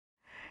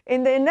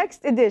In the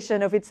next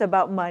edition of It's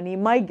About Money,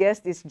 my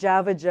guest is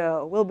Java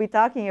Joe. We'll be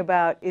talking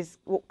about is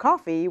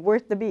coffee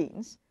worth the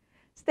beans?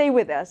 Stay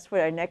with us for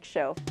our next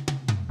show.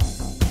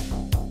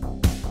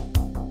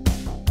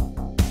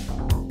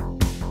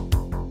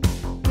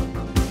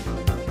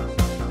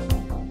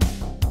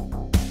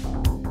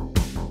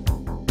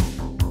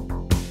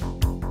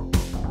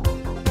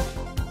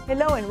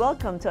 Hello and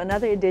welcome to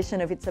another edition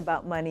of It's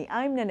About Money.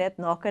 I'm Nannette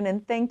Nocon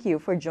and thank you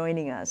for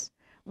joining us.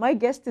 My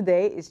guest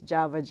today is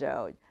Java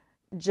Joe,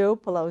 Joe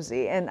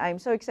Palozzi, and I'm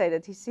so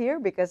excited he's here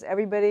because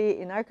everybody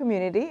in our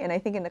community, and I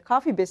think in the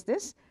coffee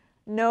business,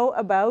 know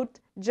about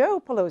Joe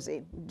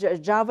Palozzi,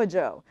 Java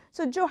Joe.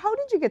 So Joe, how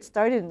did you get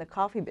started in the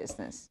coffee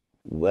business?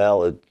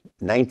 Well, in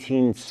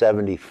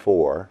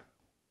 1974,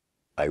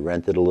 I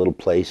rented a little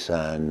place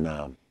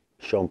on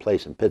Shone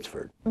Place in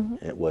Pittsford.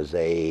 It was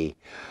a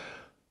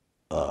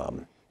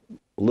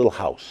little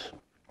house,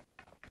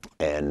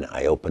 and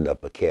I opened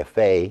up a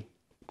cafe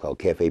called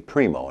Cafe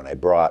Primo, and I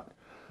brought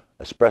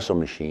espresso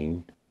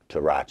machine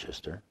to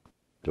Rochester.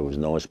 There was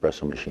no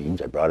espresso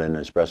machines. I brought in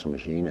an espresso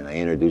machine, and I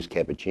introduced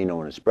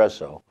cappuccino and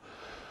espresso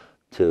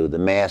to the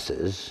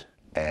masses,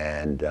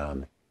 and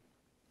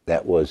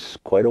that was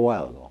quite a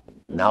while ago.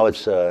 Now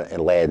it's in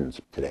Aladdin's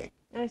today.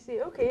 I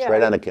see. Okay, it's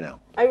right on the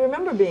canal. I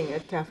remember being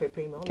at Cafe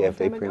Primo.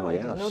 Cafe Primo,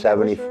 yeah,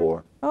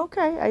 74.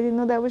 Okay, I didn't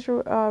know that was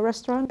your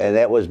restaurant. And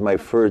that was my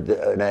first,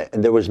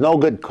 and there was no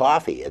good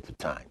coffee at the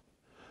time.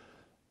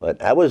 But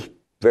I was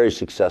very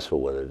successful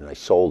with it, and I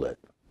sold it.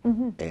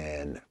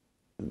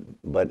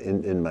 But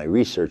in my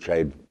research,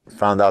 I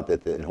found out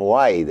that in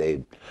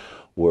Hawaii,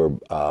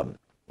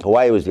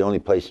 Hawaii was the only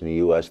place in the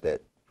U.S.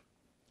 that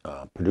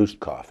produced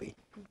coffee.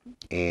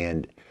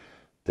 And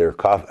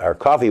our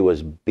coffee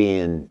was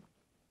being,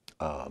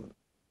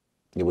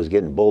 it was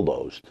getting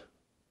bulldozed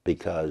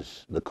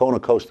because the Kona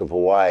coast of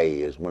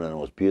Hawaii is one of the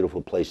most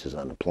beautiful places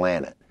on the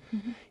planet.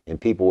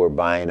 And people were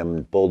buying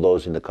them,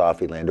 bulldozing the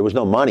coffee land. There was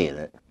no money in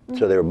it,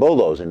 so they were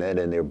bulldozing it,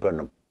 and they were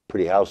putting up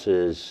pretty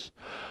houses.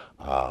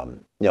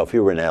 You know, if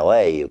you were in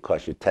L.A., it would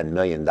cost you $10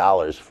 million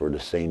for the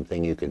same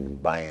thing you can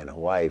buy in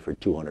Hawaii for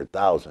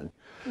 $200,000,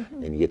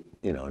 and you get,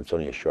 you know, it's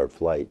only a short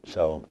flight.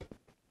 So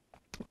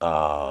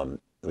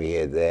we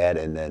had that,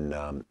 and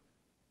then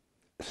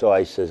so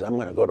I says, I'm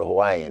going to go to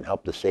Hawaii and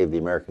help to save the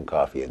American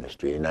coffee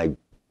industry. And I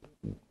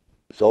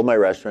sold my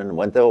restaurant,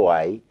 went to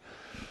Hawaii,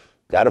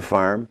 got a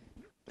farm,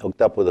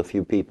 hooked up with a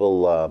few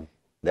people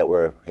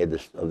that had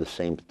the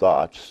same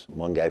thoughts.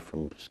 One guy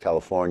from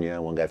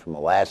California, one guy from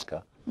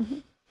Alaska,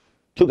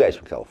 two guys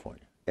from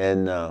California.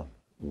 And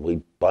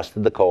we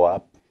busted the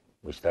co-op.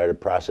 We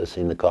started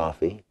processing the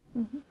coffee.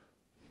 And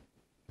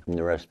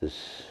the rest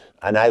is...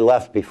 And I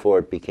left before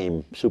it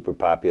became super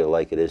popular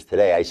like it is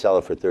today. I sell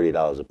it for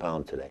 $30 a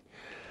pound today.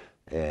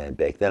 And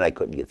back then I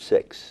couldn't get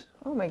 6.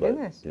 Oh my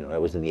goodness. You know,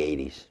 that was in the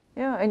 80s.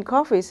 Yeah, and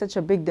coffee is such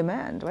a big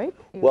demand, right?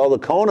 Well, the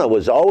Kona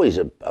was always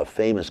a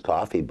famous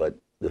coffee, but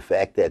the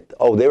fact that,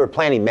 they were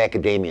planting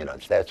macadamia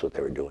nuts, that's what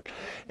they were doing.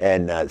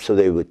 And so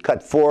they would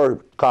cut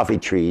 4 coffee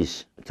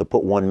trees to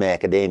put 1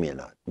 macadamia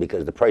nut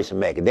because the price of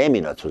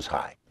macadamia nuts was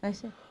high. I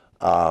see.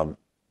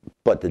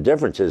 But the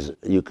difference is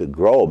you could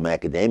grow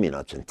macadamia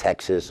nuts in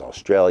Texas,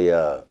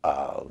 Australia,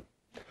 a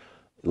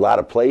lot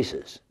of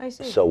places. I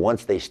see. So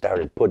once they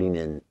started putting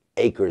in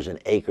acres and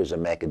acres of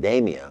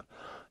macadamia,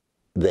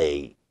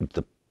 the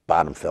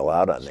bottom fell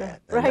out on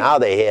that. And now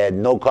they had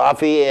no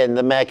coffee, and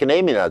the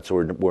macadamia nuts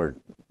weren't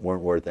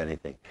worth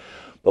anything.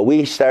 But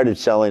we started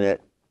selling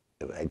it,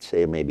 I'd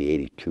say maybe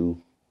 82,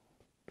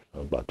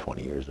 about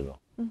 20 years ago.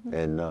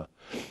 And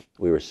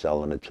we were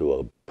selling it to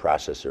a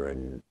processor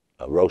and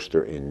a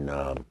roaster in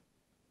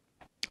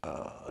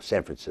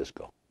San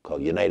Francisco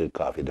called United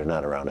Coffee. They're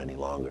not around any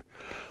longer.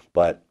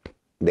 But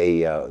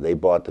they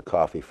bought the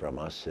coffee from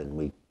us,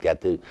 and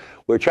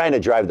we're trying to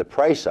drive the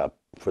price up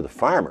for the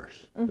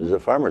farmers, because the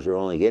farmers were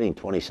only getting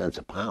 20 cents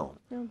a pound.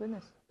 Oh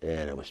goodness.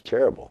 And it was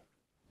terrible.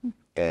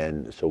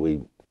 And so we,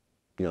 you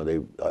know,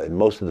 in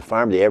most of the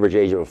farm, the average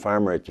age of a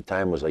farmer at the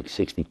time was like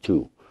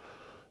 62.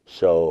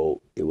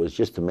 So it was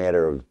just a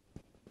matter of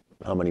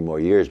how many more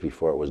years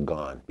before it was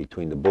gone,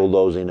 between the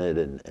bulldozing it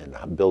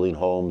and building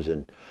homes.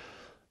 And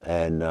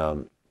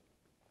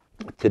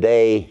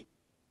today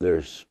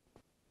there's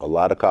a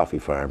lot of coffee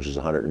farms. There's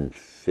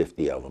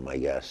 150 of them, I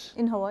guess.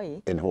 In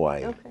Hawaii? In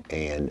Hawaii.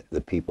 Okay. And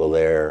the people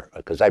there,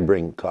 because I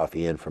bring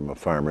coffee in from a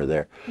farmer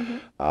there,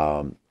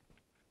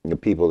 the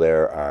people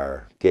there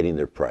are getting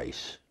their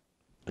price.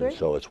 And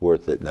so it's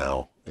worth it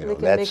now. You know,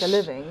 they can make a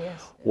living,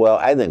 yes. Well,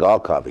 I think all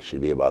coffee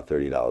should be about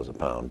 $30 a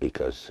pound,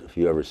 because if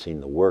you ever seen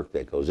the work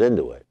that goes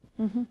into it,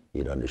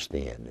 you'd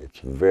understand. It's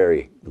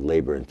very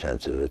labor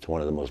intensive. It's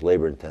one of the most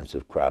labor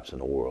intensive crops in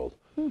the world.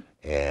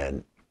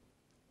 And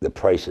the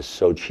price is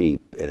so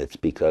cheap, and it's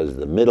because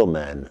the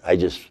middlemen, I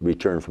just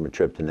returned from a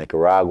trip to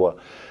Nicaragua.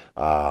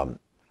 The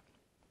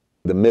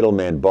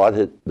middleman bought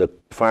it, the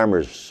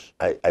farmers,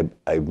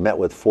 I met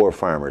with 4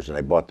 farmers, and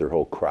I bought their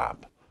whole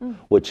crop,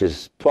 which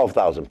is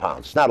 12,000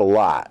 pounds. It's not a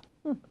lot.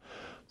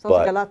 Sounds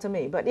like a lot to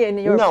me, but yeah, in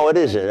your... No, it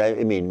isn't.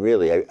 I mean,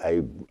 really,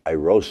 I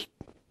roast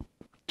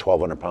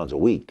 1,200 pounds a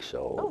week.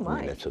 So Oh my.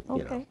 I mean, it's a,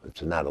 you Okay. know,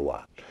 it's not a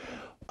lot.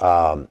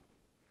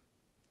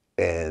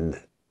 And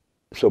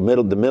so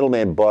the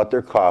middleman bought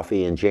their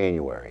coffee in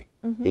January.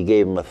 He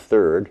gave them a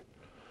third,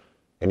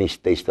 and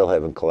they still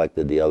haven't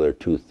collected the other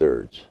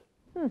 2/3.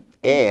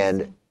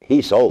 And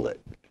he sold it.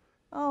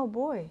 Oh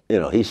boy. You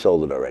know, he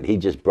sold it already. He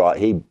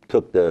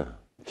took the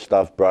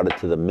stuff, brought it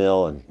to the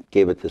mill, and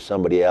gave it to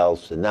somebody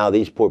else. And now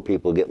these poor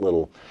people get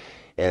little,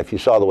 and if you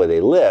saw the way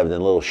they lived,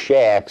 in little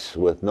shacks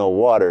with no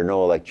water,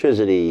 no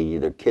electricity,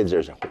 their kids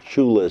are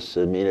shoeless.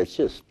 I mean, it's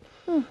just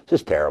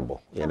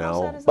terrible, you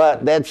know.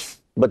 But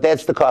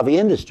that's the coffee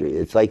industry.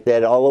 It's like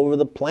that all over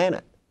the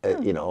planet,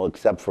 you know,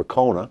 except for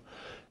Kona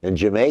and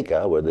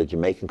Jamaica, where the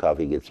Jamaican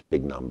coffee gets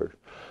big numbers,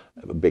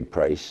 a big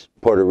price.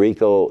 Puerto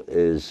Rico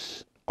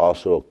is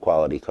also a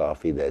quality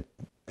coffee but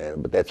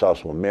that's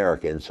also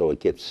American, so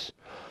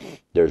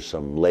there's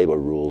some labor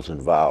rules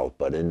involved.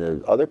 But in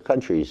the other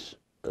countries,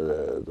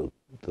 the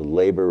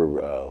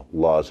labor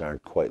laws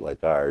aren't quite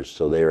like ours,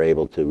 so they're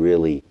able to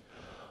really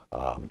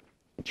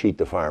cheat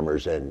the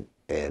farmers. And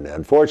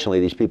unfortunately,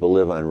 these people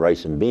live on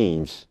rice and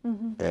beans,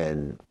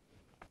 and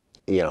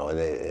you know,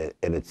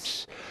 and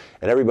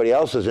everybody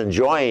else is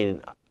enjoying.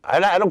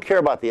 I don't care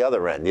about the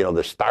other end, you know,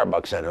 the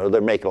Starbucks end, or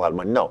they're making a lot of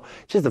money. No,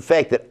 it's just the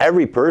fact that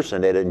every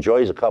person that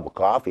enjoys a cup of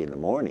coffee in the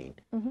morning,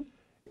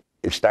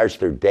 it starts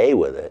their day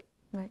with it.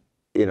 Right.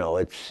 You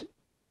know,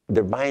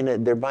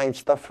 they're buying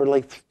stuff for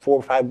like $4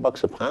 or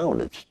 $5 a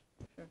pound.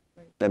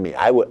 I mean,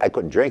 I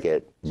couldn't drink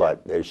it,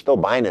 but they're still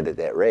buying it at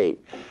that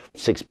rate,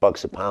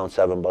 $6 a pound,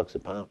 $7 a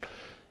pound,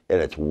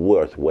 and it's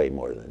worth way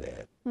more than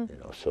that. You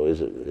know, so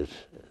it's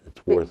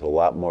worth a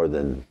lot more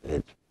than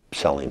it's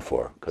selling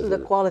for. So the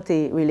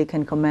quality really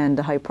can command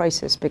the high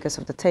prices because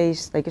of the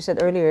taste, like you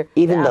said earlier.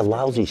 Even the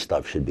lousy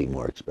stuff should be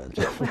more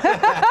expensive.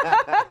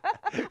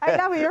 I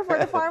know, you're for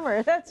the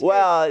farmer. That's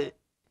well,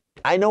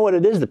 I know what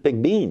it is to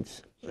pick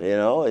beans, you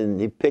know, and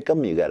you pick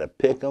them, you got to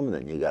pick them,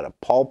 then you got to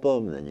pulp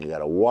them, then you got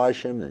to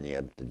wash them, then you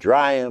have to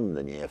dry them,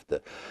 then you have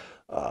to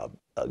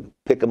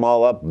pick them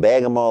all up,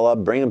 bag them all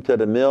up, bring them to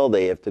the mill.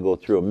 They have to go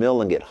through a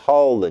mill and get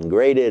hulled and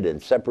graded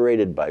and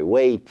separated by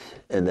weight,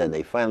 and then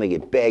they finally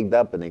get bagged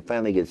up, and they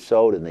finally get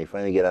sewed, and they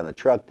finally get on a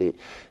truck. They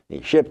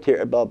shipped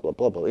here, blah blah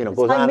blah blah. You know, it's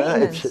goes high on.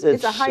 Maintenance.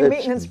 It's a high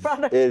maintenance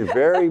product. It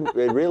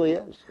really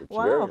is. It's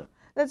wow.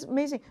 That's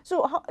amazing.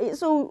 So,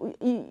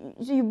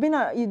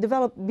 you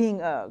developed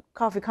being a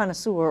coffee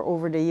connoisseur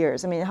over the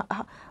years. I mean,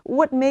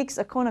 what makes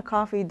a Kona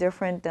coffee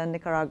different than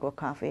Nicaraguan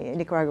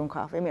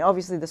coffee? I mean,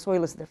 obviously the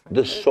soil is different.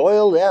 The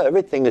soil, yeah,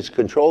 everything is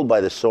controlled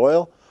by the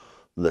soil,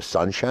 the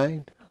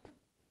sunshine.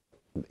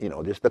 You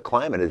know, just the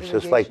climate. It's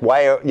just like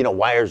why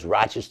is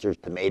Rochester's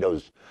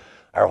tomatoes,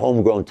 our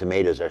homegrown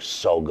tomatoes are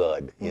so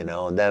good. You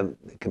know, and then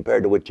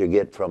compared to what you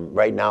get from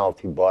right now,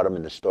 if you bought them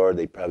in the store,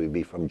 they'd probably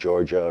be from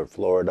Georgia or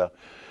Florida.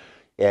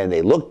 And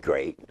they look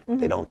great.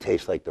 They don't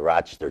taste like the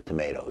Rochester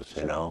tomatoes,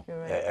 you know,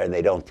 right. And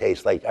they don't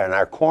taste like. And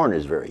our corn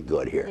is very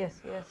good here.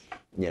 Yes, yes.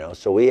 You know,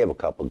 so we have a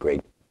couple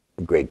great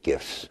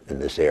gifts in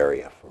this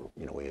area for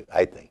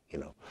I think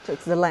So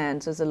it's the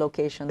land, so it's the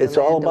location. It's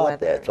the all land, about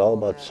that. It's all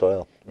about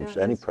soil. Yeah, There's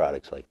any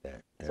products like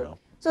that. You know.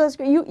 So that's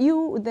great.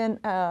 You then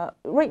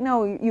right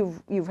now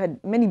you've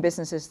had many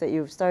businesses that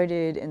you've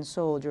started and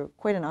sold. You're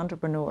quite an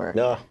entrepreneur.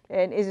 No.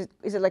 And is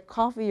it like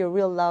coffee your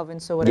real love,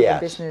 and so whatever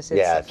business it's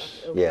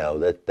yes. Okay.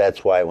 Yeah,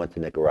 that's why I went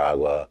to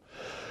Nicaragua.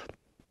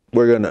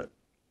 We're gonna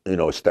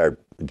start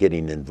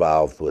getting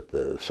involved with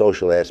the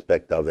social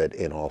aspect of it,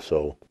 and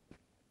also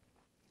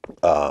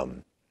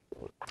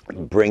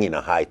bringing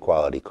a high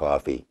quality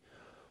coffee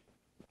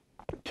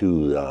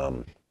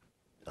to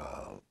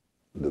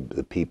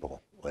the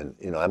people. And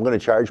I'm going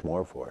to charge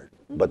more for it.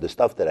 But the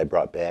stuff that I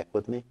brought back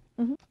with me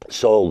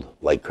sold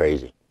like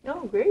crazy.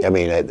 Oh, great. I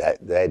mean, I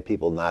had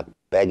people not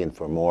begging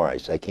for more. I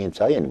said, I can't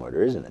sell you anymore.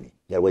 There isn't any. You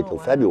got to wait till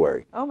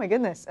February. Oh, my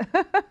goodness.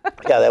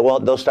 Yeah,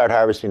 they'll start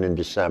harvesting in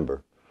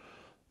December.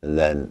 And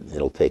then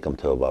it'll take them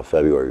till about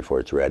February before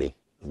it's ready.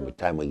 And by the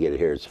time we get it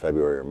here, it's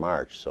February or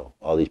March. So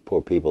all these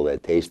poor people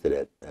that tasted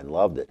it and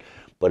loved it.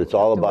 But it's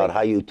all about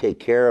how you take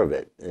care of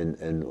it.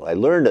 And I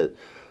learned it.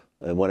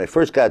 And when I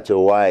first got to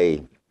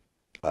Hawaii,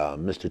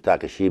 Mr.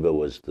 Takashiba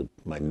was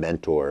my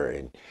mentor,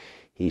 and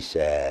he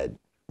said,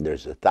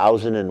 there's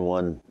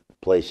 1,001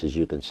 places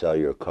you can sell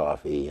your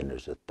coffee, and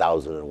there's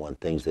 1,001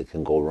 things that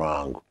can go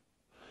wrong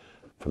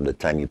from the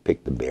time you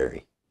pick the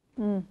berry.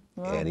 Wow.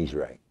 And he's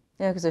right.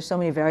 Yeah, because there's so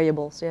many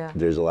variables, yeah.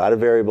 There's a lot of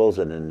variables,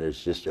 and then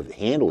there's just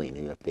handling,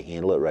 and you have to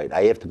handle it right.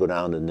 I have to go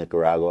down to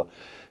Nicaragua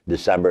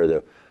December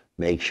to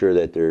make sure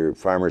that their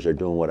farmers are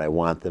doing what I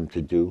want them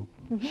to do.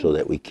 So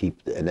that we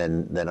keep, and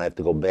then I have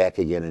to go back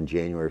again in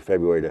January,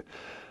 February to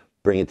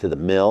bring it to the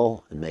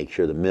mill and make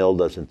sure the mill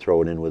doesn't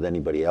throw it in with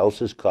anybody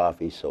else's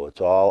coffee, so it's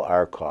all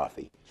our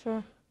coffee.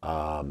 Sure.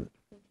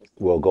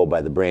 We'll go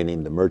by the brand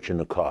name, the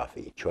Merchant of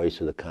Coffee, Choice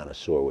of the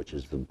Connoisseur, which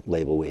is the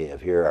label we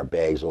have here. Our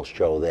bags will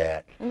show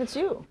that. And it's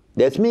you.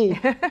 That's me.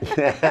 With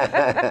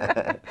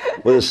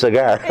a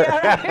cigar.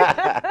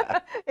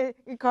 Yeah, right.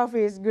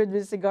 coffee is good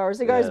with cigar.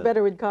 Cigar is Yeah.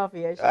 better with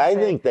coffee, I should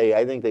say.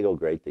 I think they go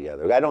great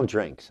together. I don't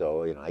drink,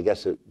 so you know. I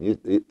guess it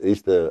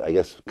used to. I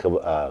guess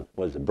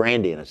was it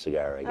brandy in a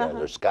cigar? I guess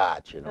or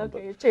scotch, you know.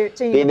 Okay, you're But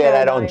changing being the that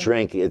I don't paradigm.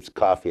 drink, it's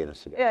coffee and a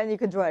cigar. Yeah, and you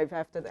could drive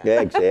after that.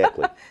 Yeah,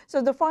 exactly.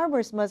 So the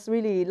farmers must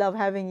really love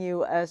having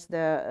you as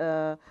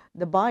the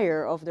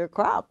buyer of their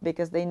crop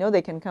because they know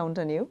they can count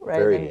on you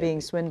rather Very than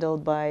being happy.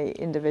 swindled by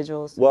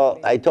individuals. Well,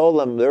 I told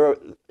them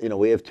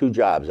we have two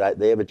jobs.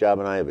 They have a job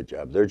and I have a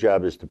job. Their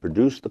job is to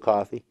produce the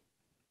coffee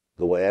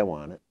the way I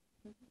want it,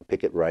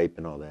 pick it ripe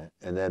and all that.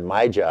 And then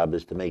my job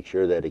is to make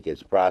sure that it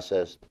gets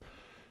processed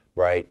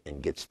right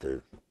and gets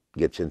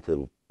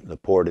into the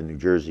port in New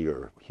Jersey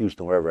or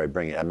Houston, wherever I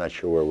bring it. I'm not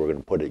sure where we're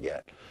going to put it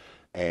yet.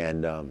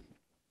 And,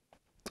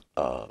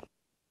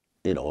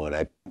 you know, and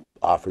I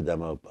offered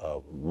them a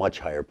much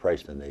higher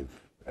price than they've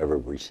ever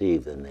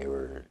received, and they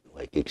were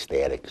like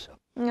ecstatic. So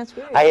That's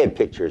great. I had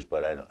pictures,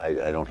 but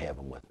I don't have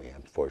them with me,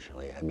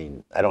 unfortunately. I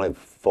mean, I don't have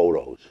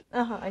photos.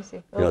 I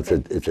see. You know,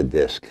 it's a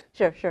disc.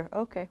 Sure, sure.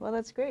 Okay, well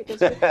that's great.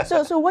 That's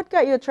great. So what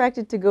got you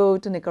attracted to go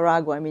to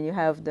Nicaragua? I mean, you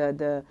have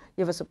you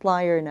have a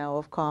supplier now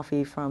of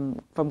coffee from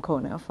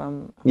Kona.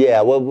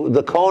 Yeah, well,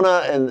 the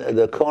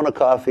Kona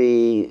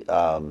coffee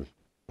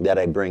that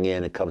I bring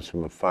in, it comes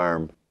from a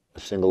farm, a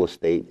single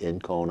estate in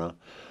Kona,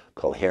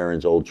 called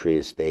Heron's Old Tree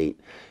Estate,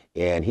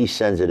 and he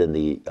sends it in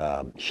the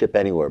Ship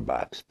Anywhere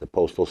box, the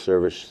Postal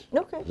Service.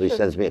 Okay. So he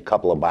sends me a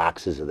couple of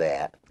boxes of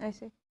that. I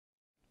see.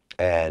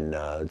 And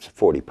it's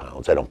 40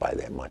 pounds. I don't buy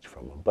that much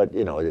from them, but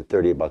you know, at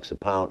 30 bucks a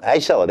pound. I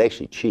sell it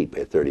actually cheap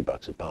at 30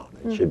 bucks a pound.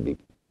 It should be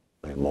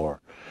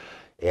more.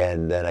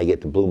 And then I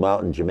get the Blue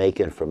Mountain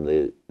Jamaican from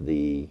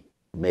the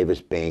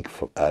Mavis Bank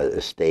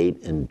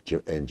estate in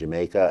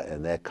Jamaica,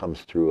 and that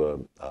comes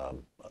through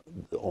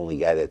the only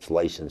guy that's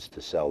licensed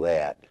to sell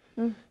that.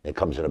 It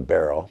comes in a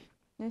barrel.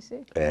 I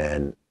see.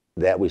 And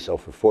that we sell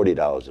for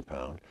 $40 a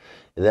pound.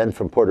 And then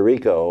from Puerto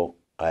Rico,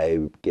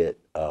 I get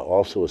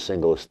also a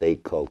single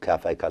estate called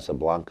Cafe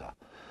Casablanca,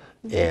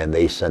 and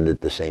they send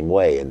it the same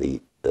way in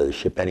the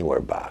Ship Anywhere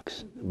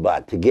box.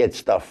 But to get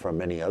stuff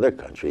from any other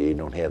country, you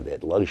don't have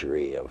that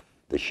luxury of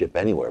the Ship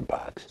Anywhere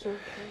box. Sure.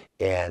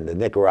 And the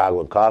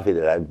Nicaraguan coffee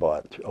that I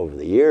bought over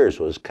the years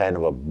was kind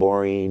of a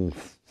boring,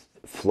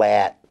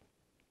 flat,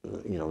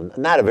 you know,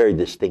 not a very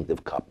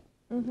distinctive cup.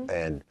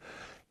 And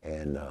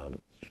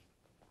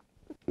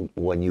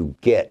when you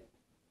get,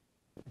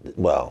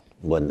 well,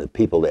 when the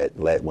people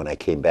when I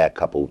came back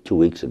 2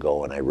 weeks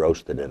ago and I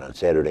roasted it on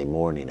Saturday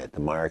morning at the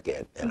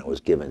market and I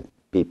was giving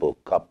people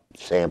cup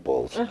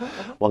samples,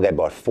 one guy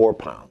bought 4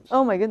 pounds.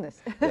 Oh my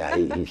goodness. Yeah,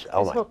 he's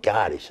oh my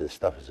God, he said, this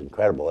stuff is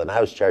incredible. And I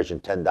was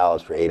charging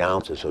 $10 for 8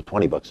 ounces, so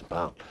 20 bucks a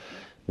pound.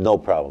 No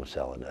problem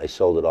selling it. I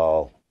sold it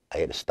all. I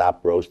had to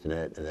stop roasting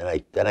it, and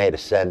then I had to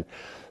send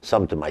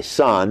some to my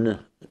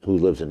son, who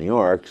lives in New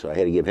York, so I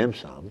had to give him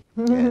some.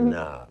 And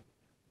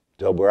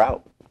so we're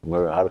out.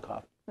 We're out of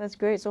coffee. That's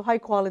great. So high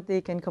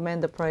quality can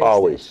command the price.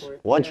 Always.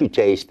 Once you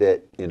taste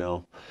it, you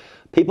know.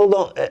 People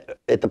don't,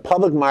 at the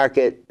public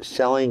market,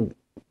 selling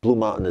Blue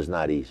Mountain is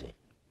not easy.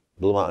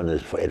 Blue Mountain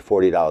is at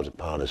 $40 a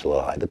pound is a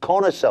little high. The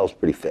Kona sells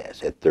pretty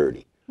fast at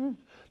 30.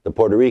 The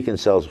Puerto Rican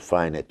sells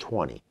fine at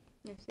 20.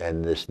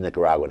 And this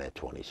Nicaraguan at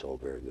 20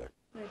 sold very good.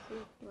 I see.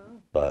 Wow.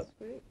 But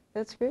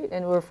That's great.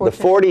 And we're the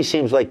fortunate. 40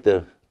 seems like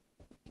the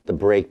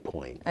break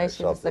point I or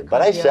see, it's the something.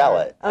 But I sell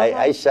caviar. it.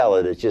 I sell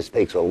it. It just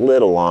takes a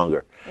little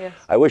longer. Yes.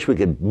 I wish we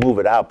could move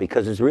it out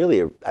because it's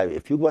really,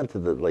 if you went to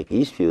the like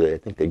Eastview, I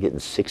think they're getting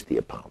 60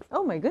 a pound.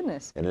 Oh my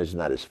goodness. And it's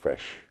not as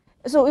fresh.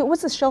 So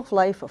what's the shelf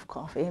life of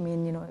coffee? I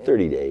mean, you know.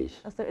 30 days.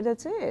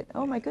 That's it.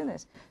 Oh my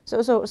goodness.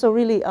 So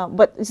really,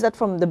 but is that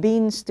from the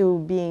beans to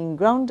being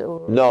ground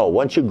or? No,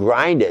 once you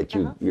grind it,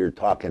 you're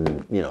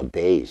talking, you know,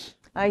 days.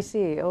 I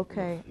see.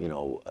 Okay. You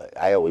know,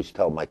 I always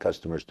tell my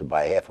customers to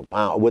buy half a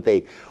pound. What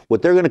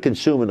they're going to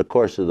consume in the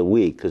course of the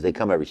week, because they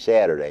come every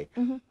Saturday.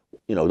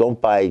 You know, don't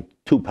buy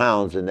 2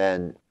 pounds and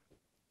then.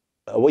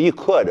 Well, you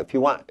could if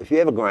you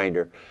have a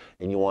grinder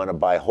and you want to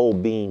buy whole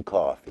bean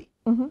coffee,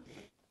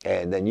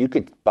 and then you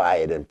could buy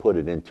it and put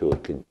it into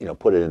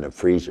put it in a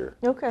freezer.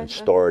 Okay. And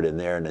store it in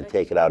there and then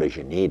take it out as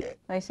you need it.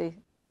 I see.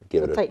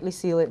 Give So it tightly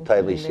seal it. and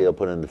tightly put it in seal,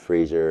 put it in the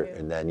freezer,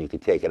 and then you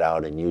could take it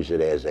out and use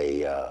it as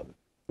a.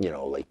 You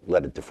know, like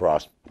let it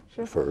defrost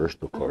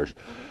first, of course.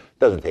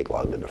 Doesn't take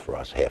long to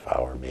defrost, half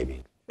hour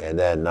maybe. And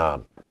then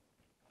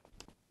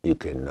you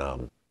can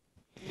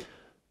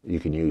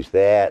use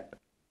that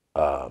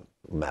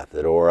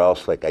method, or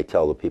else, like I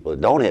tell the people that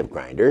don't have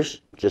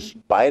grinders,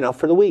 just buy enough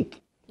for the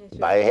week.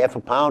 Buy a half a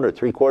pound or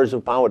 3/4 of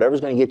a pound,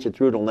 whatever's going to get you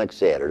through till next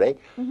Saturday,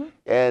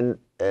 and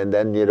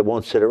then it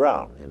won't sit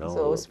around. You know,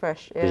 So it's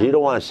fresh. Yeah. because you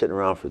don't want it sitting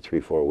around for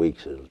 3-4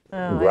 weeks. It'll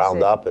I ground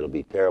see. up, it'll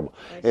be terrible.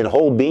 In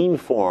whole bean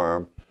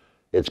form,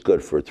 it's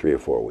good for 3 or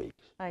 4 weeks.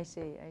 I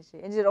see. I see.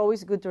 Is it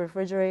always good to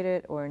refrigerate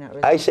it or not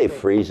really? I say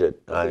freeze it.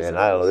 Freeze it, And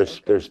I don't know,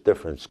 okay. there's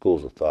different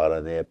schools of thought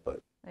on that,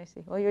 but I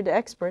see. Well, you're the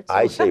expert. So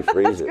I say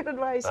freeze that's it. good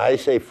advice. I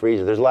say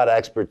freeze it. There's a lot of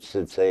experts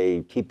that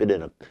say keep it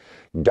in a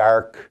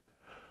dark,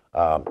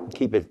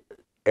 keep it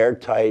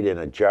airtight in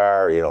a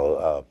jar, you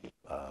know,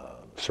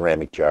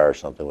 ceramic jar or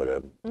something with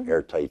an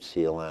airtight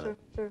seal on it.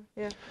 Sure,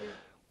 yeah.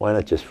 Why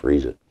not just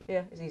freeze it?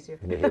 Yeah, it's easier.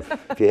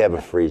 If you have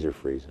a freezer,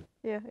 freeze it.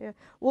 Yeah.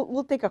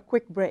 We'll take a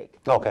quick break.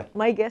 Okay.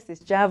 My guest is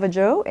Java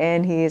Joe,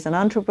 and he is an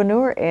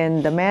entrepreneur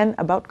and the man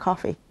about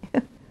coffee.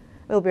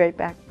 We'll be right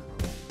back.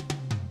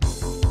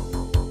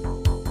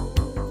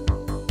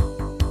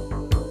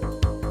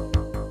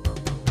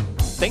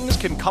 Things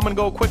can come and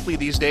go quickly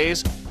these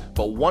days,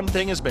 but one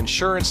thing has been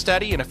sure and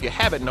steady, and if you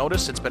haven't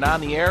noticed, it's been on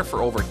the air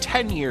for over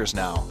 10 years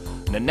now.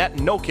 Nannette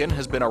Nocon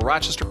has been a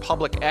Rochester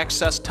Public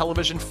Access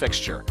television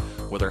fixture.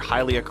 With her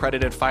highly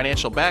accredited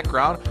financial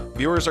background,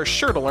 viewers are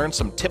sure to learn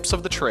some tips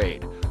of the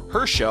trade.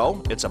 Her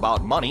show, It's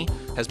About Money,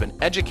 has been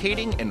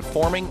educating,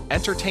 informing,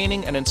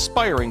 entertaining, and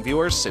inspiring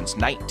viewers since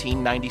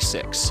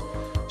 1996.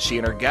 She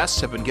and her guests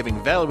have been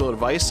giving valuable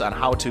advice on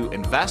how to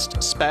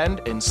invest,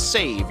 spend, and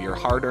save your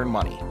hard-earned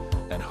money.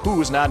 And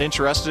who's not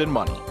interested in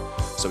money?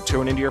 So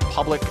tune into your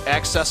public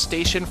access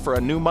station for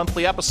a new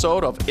monthly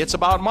episode of It's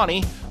About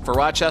Money for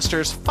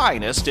Rochester's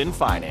finest in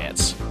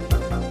finance.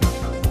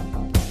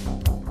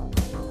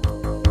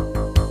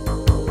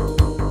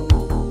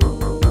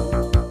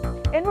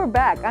 And we're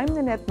back. I'm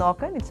Nannette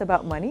Nocon. It's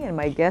About Money, and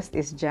my guest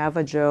is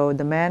Java Joe,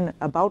 the man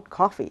about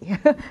coffee.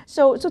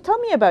 So tell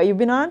me about, you've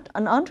been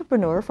an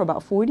entrepreneur for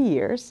about 40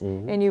 years,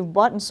 and you've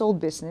bought and sold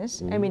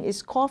business. I mean,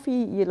 is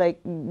coffee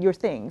your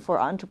thing for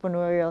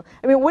entrepreneurial?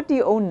 I mean, what do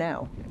you own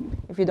now,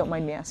 if you don't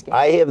mind me asking?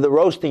 I have the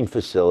roasting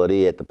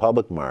facility at the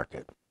public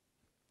market,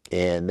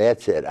 and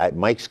that's it.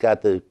 Mike's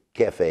got the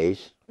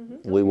cafes.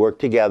 We work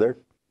together.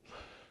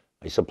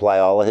 I supply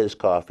all of his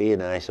coffee,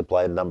 and then I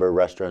supply a number of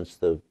restaurants,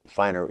 the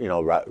finer,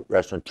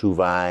 restaurant Two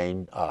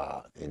Vine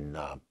in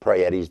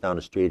Priettes down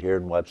the street here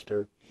in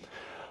Webster.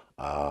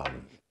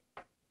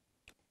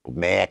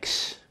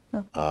 Max,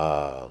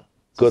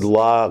 Good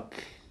Luck.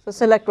 So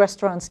select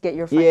restaurants get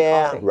your fine coffee.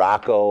 Yeah,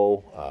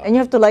 Rocco. And you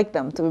have to like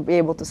them to be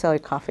able to sell your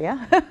coffee,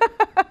 yeah?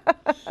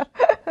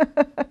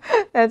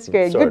 That's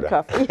great. Sorta. Good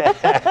coffee.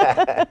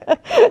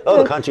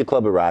 Oh, the Country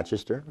Club of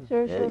Rochester.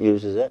 Sure. It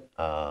uses it.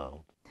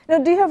 Now,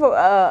 do you have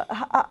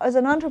as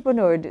an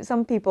entrepreneur,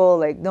 some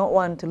people don't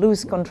want to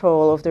lose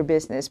control of their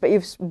business, but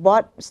you've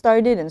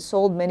started and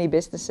sold many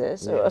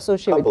businesses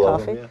associated with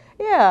coffee.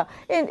 Yeah.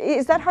 And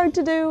is that hard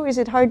to do? Is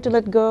it hard to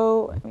let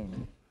go? I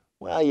mean,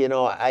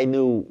 well, I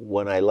knew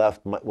when I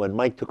left, when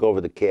Mike took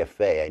over the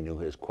cafe, I knew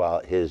his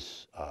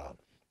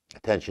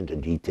attention to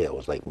detail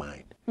was like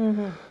mine.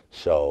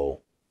 So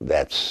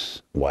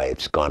that's why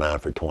it's gone on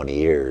for 20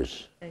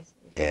 years.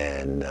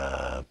 And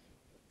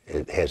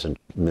it hasn't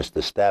missed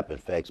a step. In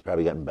fact, it's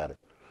probably gotten better.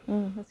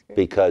 That's great.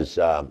 Because,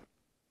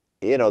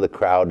 the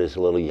crowd is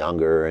a little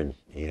younger, and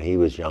he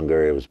was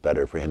younger. It was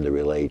better for him to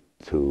relate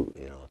to,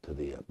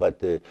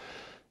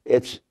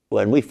 it's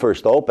when we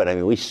first opened, I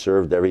mean, we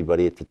served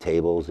everybody at the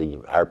tables. The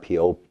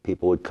RPO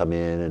people would come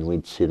in, and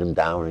we'd sit them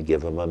down and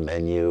give them a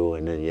menu,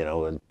 and then,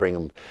 and bring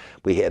them.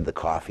 We had the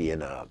coffee,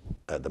 and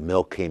the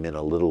milk came in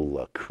a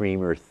little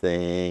creamer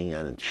thing,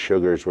 and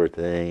sugars were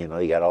thing,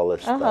 you got all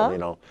this stuff,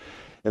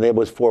 and it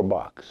was $4.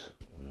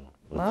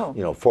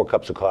 Wow. 4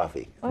 cups of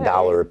coffee,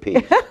 $1 a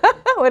piece.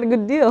 What a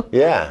good deal.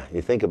 Yeah,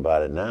 you think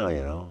about it now,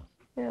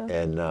 Yeah.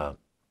 And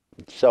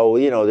so,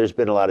 there's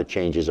been a lot of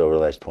changes over the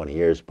last 20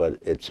 years, but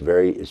it's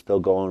still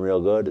going real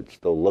good. It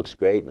still looks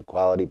great, and the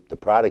quality, the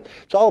product,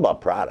 it's all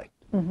about product.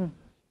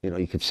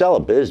 You could sell a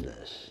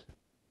business,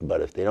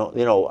 but if they don't,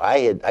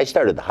 I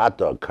started the hot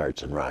dog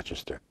carts in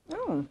Rochester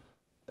in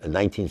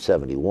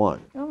 1971.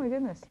 Oh my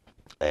goodness.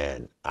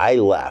 And I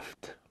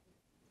left.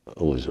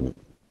 It was a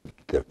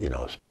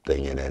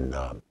thing, and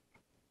then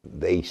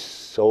they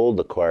sold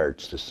the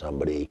carts to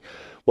somebody.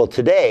 Well,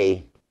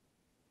 today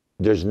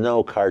there's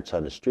no carts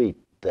on the street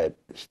that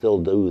still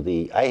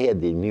do I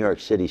had the New York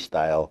City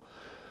style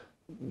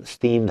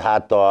steamed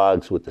hot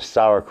dogs with the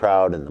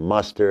sauerkraut and the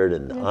mustard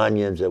and the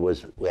onions. I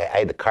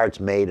had the carts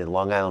made in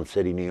Long Island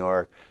City, New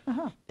York,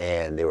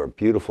 and they were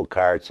beautiful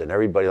carts, and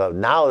everybody loved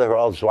them. Now they're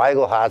all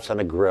Zweigel hots on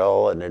a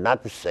grill, and they're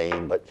not the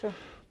same, but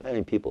I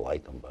mean, people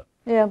like them, but.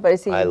 Yeah,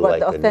 but I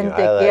like the authentic,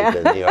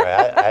 the New York.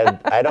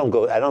 I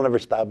don't ever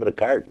stop at a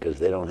cart because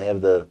they don't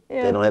have the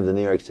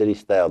New York City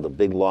style, the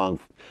big long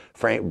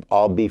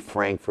all beef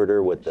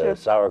frankfurter with the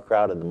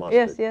sauerkraut and the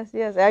mustard. Yes.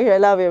 Actually, I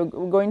love it.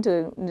 Going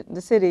to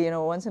the city,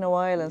 once in a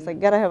while, and it's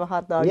like, gotta have a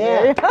hot dog.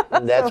 Yeah,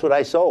 and that's what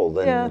I sold,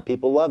 and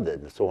people loved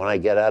it. So when I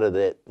get out of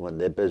it, when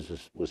that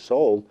business was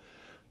sold,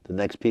 the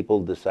next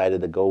people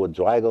decided to go with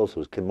Zweigel,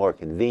 so it was more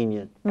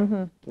convenient.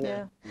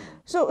 Yeah.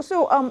 So,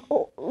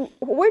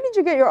 where did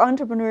you get your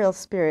entrepreneurial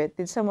spirit?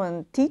 Did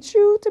someone teach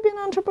you to be an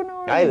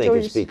entrepreneur? I think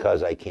it's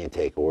because I can't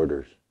take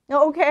orders.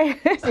 Oh, okay.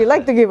 So you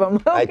like to give them.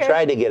 Okay. I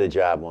tried to get a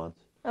job once.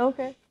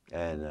 Okay.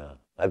 And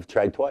I've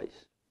tried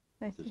twice.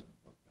 I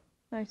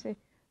see.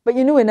 But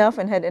you knew enough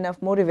and had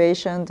enough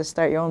motivation to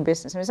start your own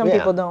business. I mean, some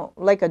people don't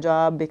like a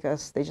job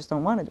because they just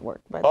don't want it to work.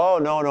 But oh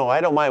no,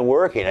 I don't mind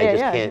working.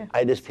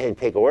 I just can't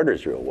take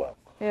orders real well.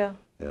 Yeah.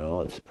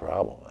 It's a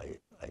problem.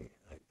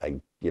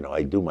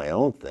 I do my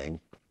own thing,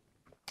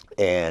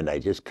 and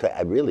it's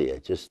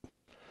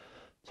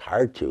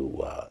hard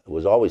to. It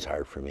was always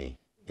hard for me.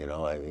 You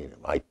know, I mean,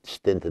 my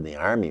stint in the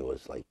Army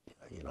was like,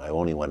 you know, I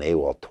only went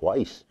AWOL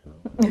twice.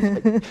 You know,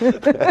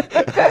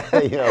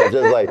 you know,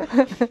 just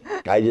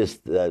like I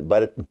just,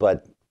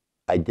 but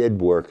I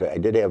did work. I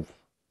did have,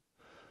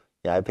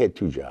 yeah, I've had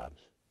 2 jobs.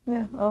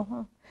 Yeah.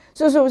 Uh-huh.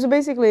 So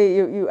basically,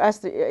 you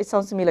asked. It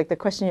sounds to me like the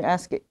question you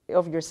ask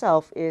of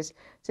yourself is,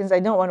 since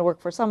I don't want to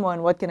work for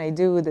someone, what can I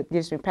do that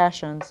gives me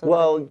passion? So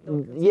well,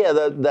 yeah,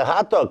 the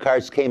hot dog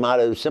carts came out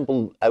of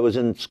simple. I was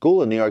in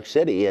school in New York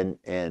City,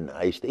 and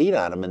I used to eat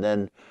on them. And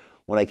then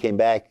when I came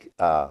back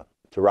to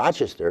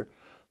Rochester,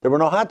 there were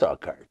no hot dog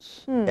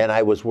carts, and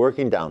I was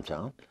working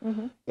downtown,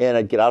 and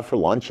I'd get out for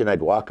lunch, and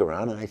I'd walk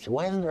around, and I'd say,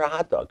 "Why isn't there a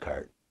hot dog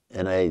cart?"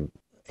 And I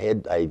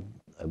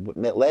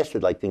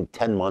lasted like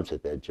 10 months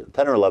at that,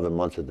 10 or 11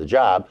 months at the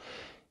job,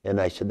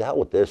 and I said, "The hell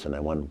with this," and I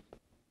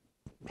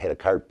had a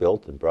cart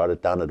built and brought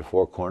it down to the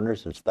Four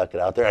Corners and stuck it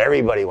out there.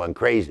 Everybody went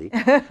crazy.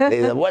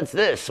 They said, "What's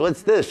this?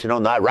 What's this?" You know,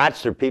 not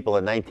Rochester people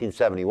in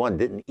 1971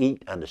 didn't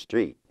eat on the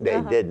street.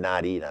 They did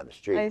not eat on the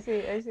street. I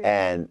see.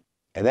 And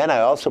then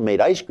I also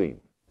made ice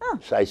cream.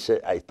 So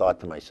I thought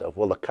to myself,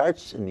 well, the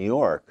carts in New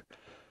York,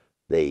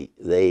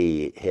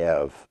 they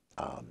have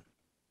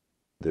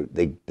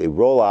they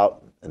roll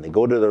out and they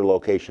go to their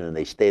location and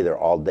they stay there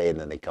all day and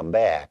then they come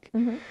back.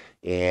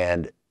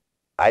 And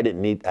I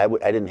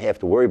didn't have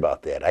to worry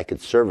about that. I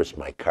could service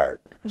my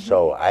cart.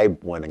 So I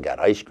went and got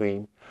ice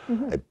cream.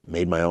 I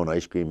made my own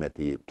ice cream at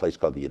the place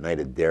called the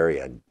United Dairy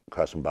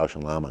across from Bausch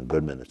and Lomb on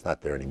Goodman. It's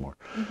not there anymore.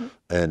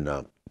 And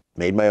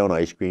made my own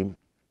ice cream.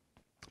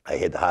 I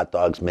had the hot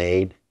dogs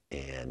made.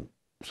 And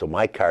so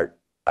my cart,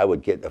 I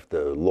would get, if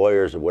the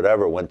lawyers or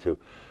whatever went to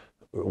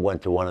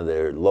one of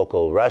their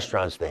local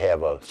restaurants to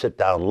have a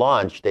sit-down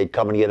lunch, they'd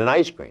come and get an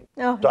ice cream.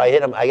 So I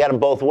got them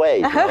both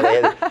ways.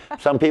 You know?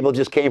 Some people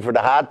just came for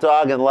the hot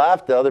dog and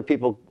left. The other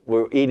people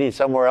were eating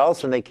somewhere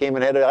else and they came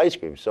and had an ice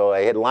cream. So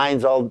I had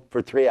lines all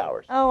for 3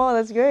 hours. Oh, wow,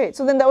 that's great.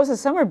 So then that was a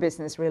summer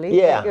business, really?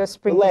 Yeah, like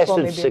it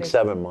lasted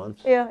 6-7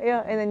 months.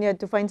 Yeah, and then you had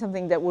to find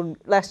something that would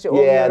last you all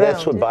year Yeah, round.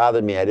 that's what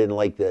bothered me. I didn't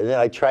like that. And then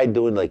I tried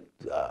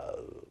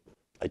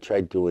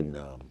doing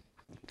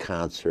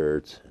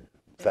concerts and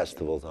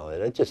festivals and all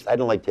that. I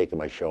didn't like taking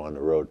my show on the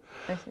road.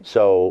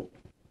 So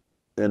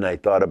then I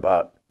thought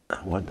about,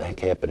 what the heck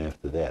happened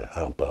after that?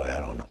 Oh boy, I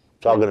don't know.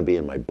 It's all going to be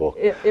in my book.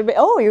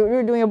 Oh,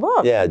 you're doing a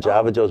book? Yeah,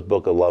 Java Joe's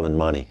book of Love and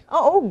Money.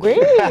 Oh, great.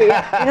 You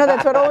know,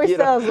 that's what always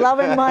sells, Love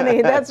and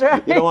Money. That's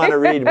right. You don't want to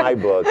read my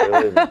book.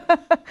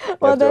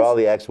 After all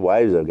the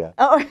ex-wives I've got.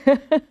 Oh,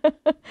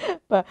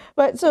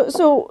 but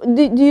so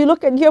do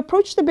you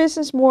approach the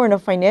business more in a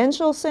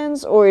financial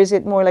sense, or is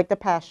it more like the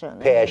passion?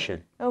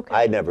 Passion. Okay.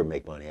 I never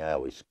make money. I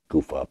always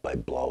goof up. I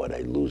blow it.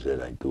 I lose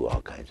it. I do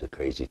all kinds of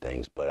crazy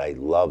things. But I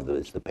love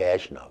it's the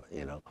passion of it,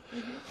 you know.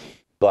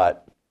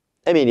 But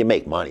I mean, you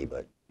make money,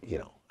 but you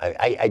know,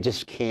 I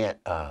just can't.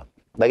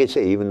 Like I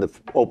say, even the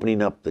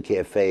opening up the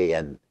cafe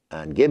on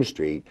Gibb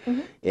Street,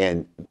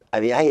 and I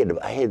mean,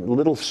 I had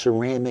little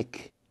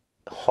ceramic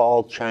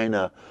hall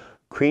china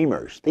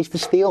creamers. They used to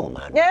steal them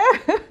on me.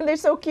 Yeah, they're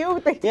so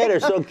cute. They're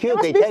so cute.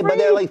 But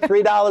they're like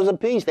 $3 a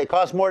piece. They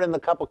cost more than the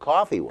cup of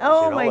coffee was.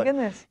 Oh, you know? my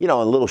goodness. You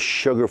know, and little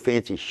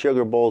fancy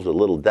sugar bowls with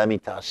little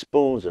demi-tasse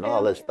spoons and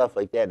all that stuff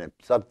like that. And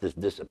stuff just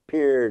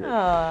disappeared. Oh,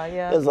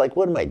 yeah. It was like,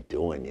 what am I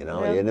doing, you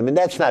know? And I mean,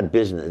 that's not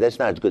business. That's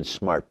not good,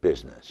 smart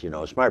business. You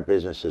know, smart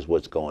business is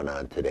what's going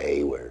on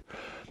today where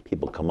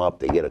people come up,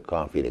 they get a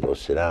coffee, they go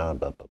sit down,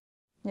 blah, blah.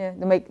 Yeah,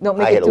 don't make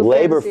I it had a too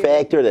labor fancy.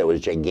 factor that was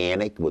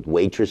gigantic with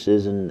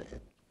waitresses and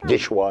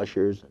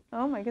dishwashers.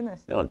 Oh my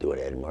goodness. They don't do it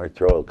anymore.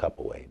 Throw a cup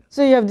away.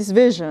 So you have this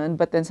vision,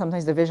 but then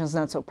sometimes the vision's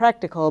not so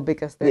practical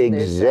because then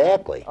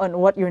Exactly. on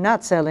what you're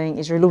not selling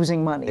is you're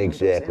losing money.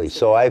 Exactly.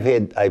 So I've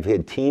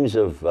had teams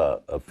of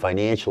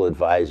financial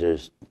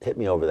advisors hit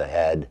me over the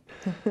head,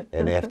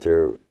 and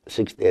after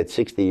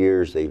 60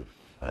 years,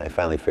 I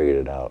finally figured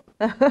it out.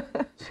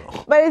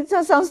 So. But it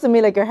just sounds to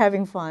me like you're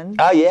having fun.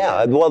 Oh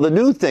yeah. Well, the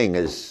new thing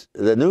is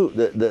this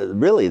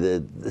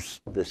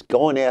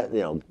going at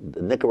the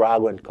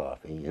Nicaraguan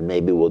coffee, and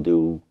maybe we'll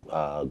do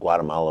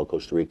Guatemala,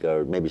 Costa Rica,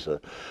 or maybe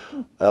some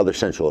other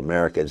Central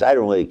Americans. I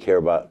don't really care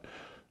about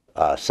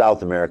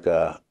South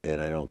America, and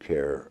I don't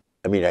care.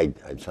 I mean,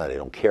 it's not I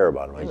don't care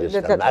about them.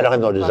 I don't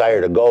have no desire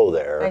to go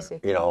there. I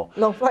see. You know.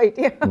 Long flight,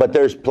 yeah. But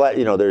there's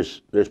plenty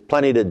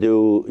to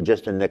do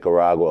just in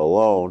Nicaragua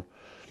alone.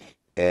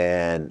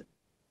 And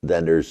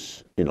then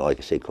there's, like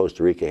I say,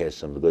 Costa Rica has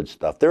some good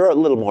stuff. They're a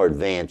little more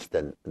advanced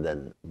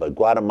but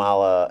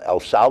Guatemala, El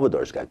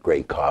Salvador's got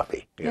great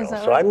coffee. So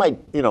right? I might,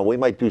 we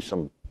might do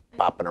some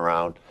popping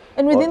around.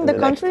 And within the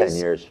next 10 countries,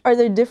 years. Are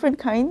there different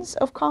kinds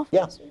of coffee?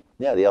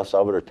 Yeah, the El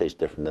Salvador tastes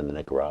different than the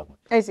Nicaraguan.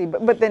 I see,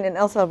 but then in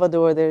El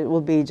Salvador there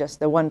will be just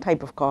the one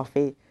type of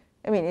coffee.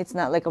 I mean, it's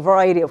not like a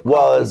variety of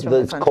coffees.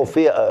 Well, it's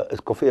Coffea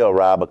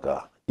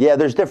Arabica. Yeah,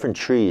 there's different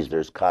trees.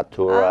 There's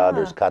Caturra,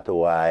 there's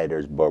Catuai,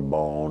 there's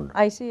Bourbon.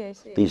 I see.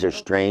 These are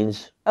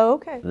strains. Oh,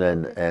 okay.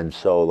 And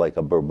so like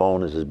a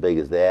Bourbon is as big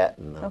as that,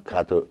 and a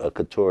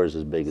Caturra is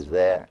as big as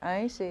that.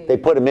 I see. They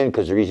put them in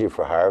because they're easier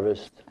for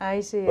harvest.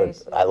 I see.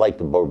 But I like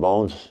the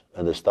Bourbons,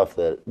 and the stuff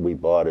that we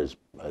bought is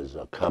as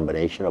a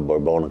combination of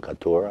Bourbon and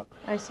Caturra.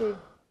 I see.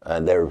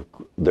 And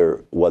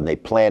when they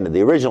planted,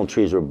 the original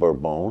trees were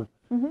Bourbon,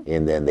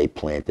 and then they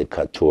planted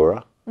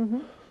Caturra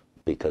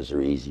because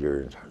they're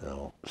easier. You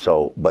know.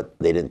 So, but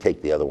they didn't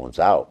take the other ones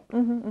out.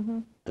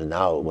 And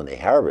now when they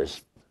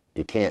harvest,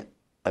 you can't.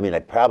 I mean, I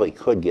probably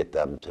could get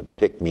them to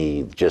pick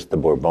me just the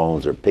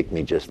Bourbons or pick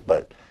me just,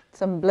 but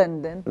some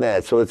blend then. yeah.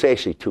 So it's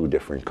actually two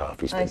different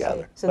coffees I see.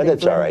 together. So but they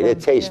it's all right. blend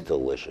It tastes them,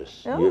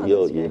 delicious. Oh,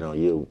 You know,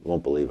 you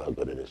won't believe how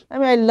good it is. I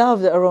mean, I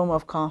love the aroma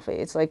of coffee.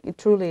 It's like it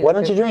truly. Why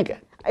don't you drink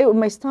it?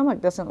 My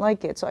stomach doesn't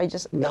like it, so I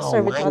just No,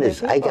 serve it to mine other is.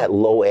 people. I got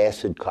low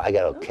acid. I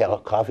got a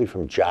coffee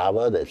from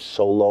Java that's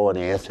so low in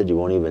acid you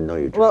won't even know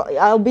you're drinking. Well,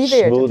 I'll be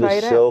there to Smooth try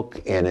as it out.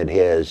 silk, and it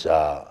has.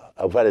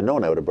 If I'd have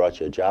known, I would have brought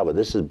you a Java.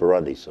 This is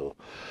Burundi, so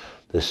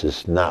this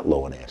is not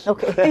low in acid.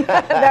 Okay,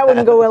 that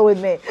wouldn't go well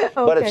with me. Okay.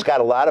 But it's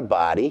got a lot of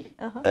body,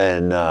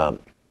 and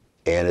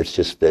it's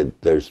just that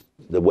there's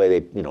the way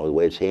they, you know, the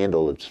way it's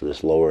handled. It's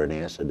this lower in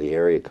acid. The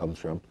area it comes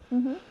from.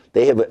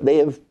 They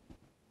have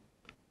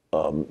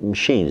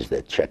machines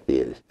that check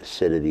the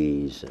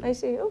acidities and I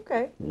see.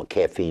 Okay,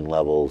 caffeine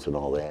levels and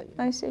all that.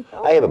 I see.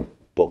 I have a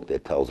book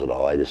that tells it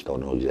all. I just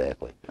don't know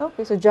exactly.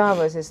 Okay, so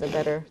Java's is the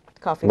better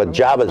coffee. But from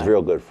Java's outside.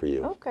 real good for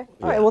you. Okay.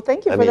 Yeah. All right. Well,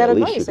 thank you I for mean, that at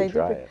least advice. you can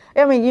try it.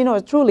 I mean, you know,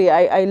 truly,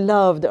 I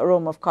love the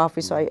aroma of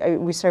coffee. So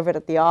we serve it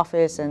at the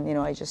office, and you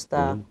know, I just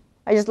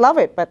love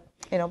it. But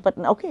you know,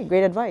 okay,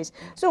 great advice.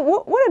 So,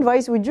 what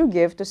advice would you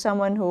give to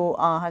someone who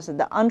has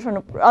the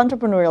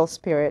entrepreneurial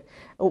spirit,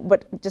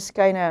 but just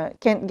kind of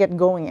can't get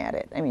going at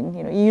it? I mean,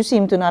 you know, you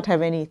seem to not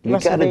have any. You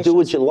got to do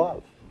what you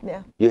love.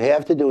 Yeah. You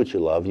have to do what you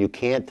love. You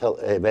can't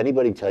have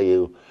anybody tell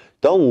you.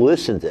 Don't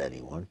listen to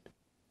anyone.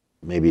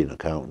 Maybe an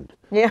accountant.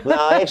 Yeah.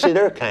 No, actually,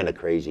 they're kind of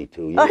crazy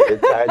too.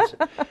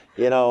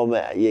 You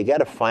know, you got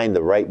to find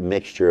the right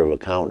mixture of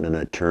accountant and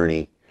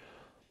attorney,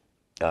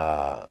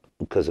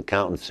 because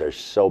accountants are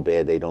so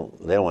bad. They don't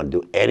want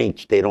to do any.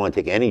 They don't want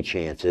to take any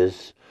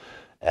chances.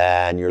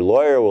 And your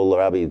lawyer will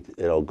probably, you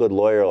know, a good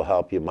lawyer will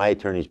help you. My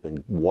attorney's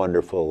been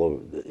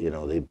wonderful. You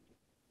know, they've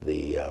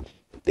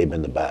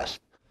been the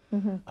best.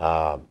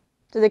 So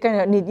they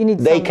kind of need.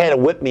 They some, kind of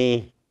whip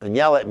me and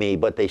yell at me,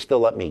 but they still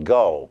let me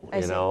go.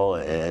 I see. Know,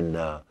 and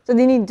So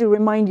they need to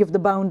remind you of the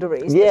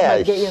boundaries. that yeah,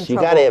 might get you in you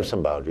trouble. got to have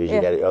some boundaries. Yeah.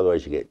 You got,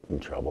 otherwise you get in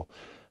trouble.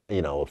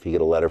 You know, if you get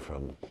a letter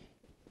from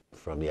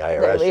the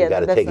IRS, Yeah, you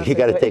got to that's take not you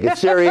got to good. take it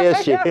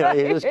serious. You know,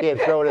 you just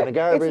can't throw it in the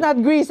garbage. It's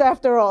not Greece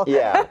after all.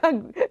 Yeah.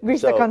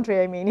 Greece, the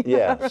country, I mean.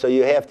 Yeah, so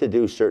you have to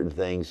do certain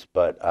things,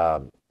 but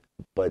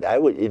I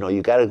would, you know,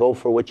 you got to go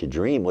for what you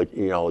dream. What,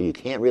 you know, you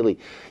can't really.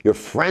 Your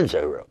friends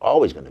are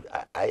always going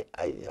to.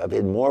 I've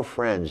had more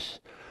friends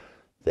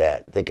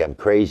that think I'm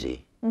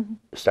crazy,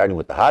 starting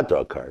with the hot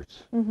dog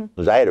carts,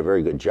 because I had a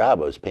very good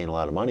job. I was paying a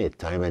lot of money at the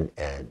time,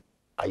 and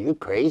are you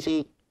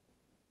crazy?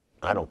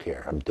 I don't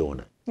care. I'm doing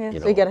it. Yeah,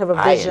 so you got to have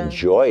a vision. I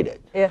enjoyed it.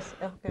 Yes.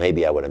 Okay.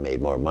 Maybe I would have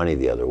made more money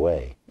the other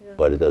way,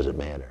 but it doesn't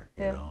matter.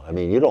 You know, I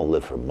mean, you don't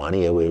live for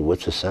money. I mean,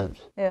 what's the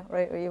sense? Yeah,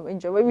 right. You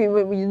enjoy.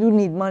 You do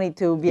need money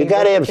to be. You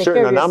got to have a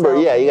certain number.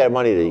 Yeah, you got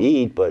money to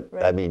eat, but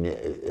Right. I mean,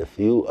 if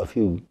you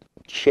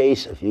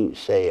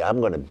say I'm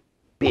going to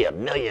be a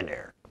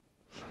millionaire,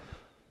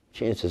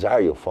 chances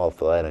are you'll fall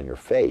flat on your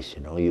face.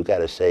 You know, you got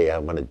to say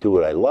I'm going to do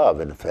what I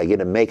love, and if I get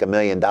to make $1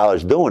 million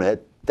doing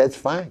it, that's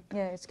fine.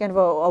 Yeah, it's kind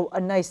of a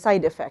nice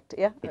side effect.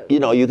 Yeah. You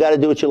know, you got to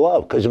do what you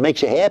love because it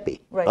makes you happy.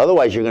 Right.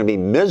 Otherwise, you're going to be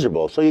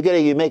miserable. So you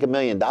make $1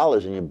 million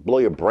and you blow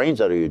your brains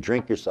out, or you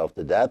drink yourself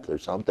to death, or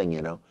something.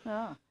 You know.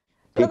 Ah.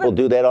 People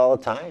do that all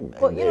the time.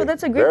 Well, and you know, they're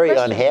that's a great very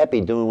question. unhappy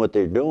doing what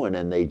they're doing,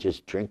 and they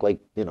just drink like,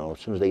 you know, as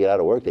soon as they get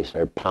out of work, they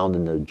start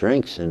pounding their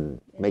drinks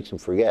and makes them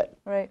forget.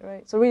 Right,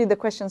 right. So really the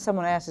question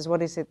someone asks is,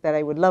 what is it that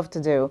I would love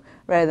to do,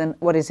 rather than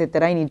what is it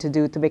that I need to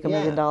do to make $1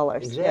 million?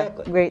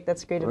 Exactly. Yeah, great.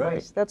 That's great Right.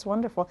 advice. That's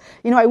wonderful.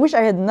 You know, I wish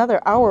I had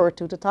another hour or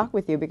two to talk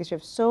with you, because you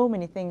have so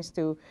many things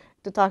to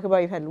talk about.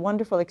 You've had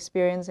wonderful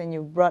experience, and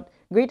you've brought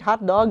great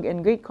hot dog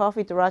and great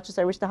coffee to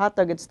Rochester. I wish the hot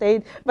dog had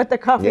stayed, but the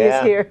coffee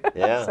is here.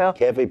 Yeah. So,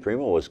 Cafe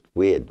Primo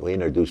we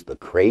introduced the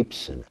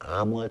crepes and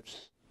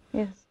omelets,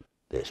 yes.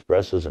 the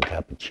espressos and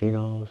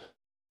cappuccinos.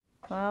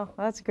 Wow,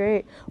 that's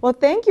great. Well,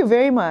 thank you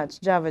very much,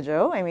 Java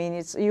Joe. I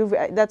mean,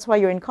 that's why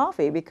you're in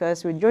coffee,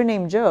 because with your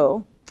name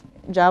Joe,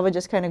 Java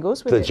just kind of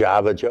goes with The it.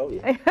 Java Joe,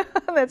 yeah.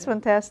 That's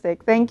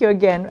fantastic. Thank you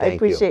again. I Thank you.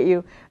 appreciate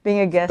you being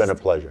a guest. It's been a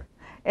pleasure.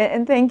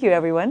 And thank you,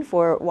 everyone,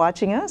 for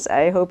watching us.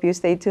 I hope you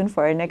stay tuned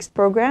for our next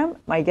program.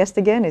 My guest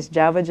again is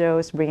Java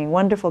Joe's, bringing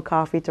wonderful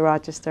coffee to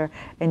Rochester.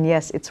 And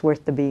yes, it's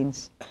worth the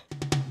beans.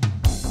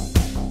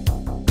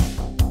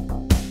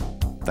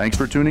 Thanks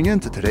for tuning in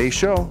to today's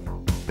show.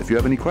 If you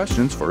have any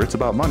questions for It's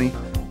About Money,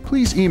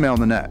 please email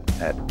Nannette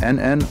at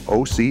nnocon@aol.com.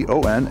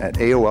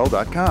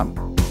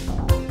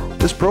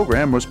 This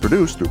program was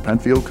produced through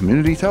Penfield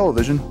Community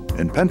Television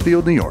in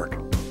Penfield, New York.